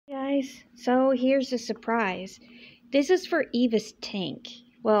guys, so here's a surprise. This is for Eva's tank.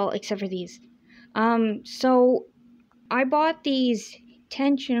 Well, except for these. So I bought these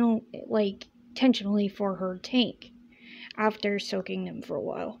intentionally for her tank after soaking them for a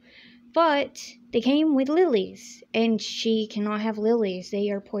while. But they came with lilies, and she cannot have lilies. They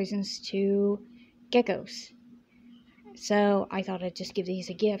are poisonous to geckos. So I thought I'd just give these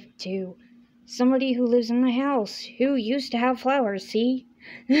a gift to somebody who lives in my house who used to have flowers, see?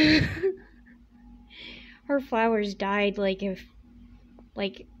 Her flowers died like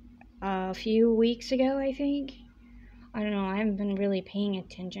a few weeks ago, I think. I don't know, I haven't been really paying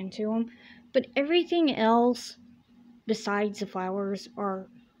attention to them. But everything else besides the flowers are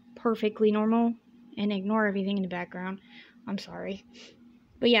perfectly normal. And ignore everything in the background. I'm sorry.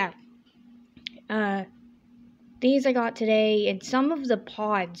 But yeah. These I got today, and some of the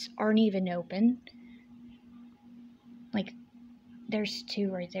pods aren't even open. Like, there's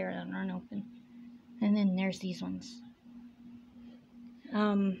two right there that aren't open. And then there's these ones.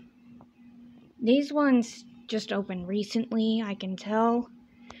 These ones just opened recently, I can tell.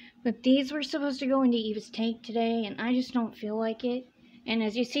 But these were supposed to go into Eva's tank today, and I just don't feel like it. And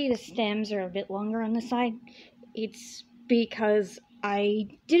as you see, the stems are a bit longer on the side. It's because I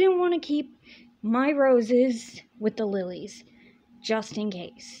didn't want to keep my roses with the lilies, just in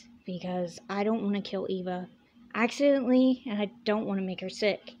case. Because I don't want to kill Eva accidentally, and I don't want to make her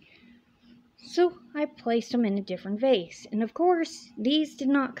sick. So I placed them in a different vase. And of course, these did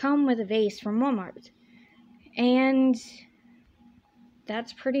not come with a vase from Walmart. And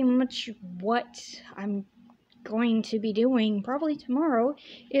that's pretty much what I'm going to be doing probably tomorrow,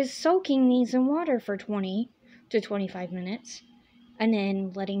 is soaking these in water for 20 to 25 minutes and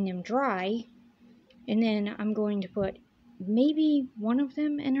then letting them dry. And then I'm going to put maybe one of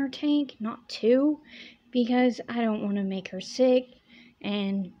them in her tank, not two, because I don't want to make her sick.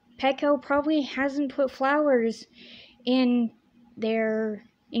 And Petco probably hasn't put flowers in their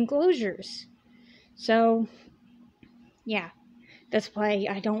enclosures. So, yeah, that's why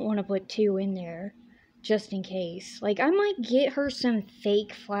I don't want to put two in there, just in case. Like, I might get her some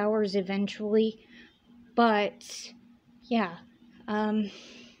fake flowers eventually, but, yeah.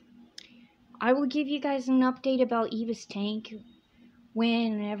 I will give you guys an update about Eva's tank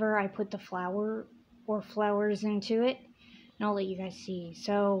whenever I put the flower or flowers into it, and I'll let you guys see.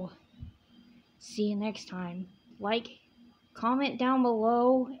 So, see you next time. Like, comment down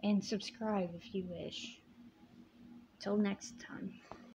below, and subscribe if you wish. Till next time.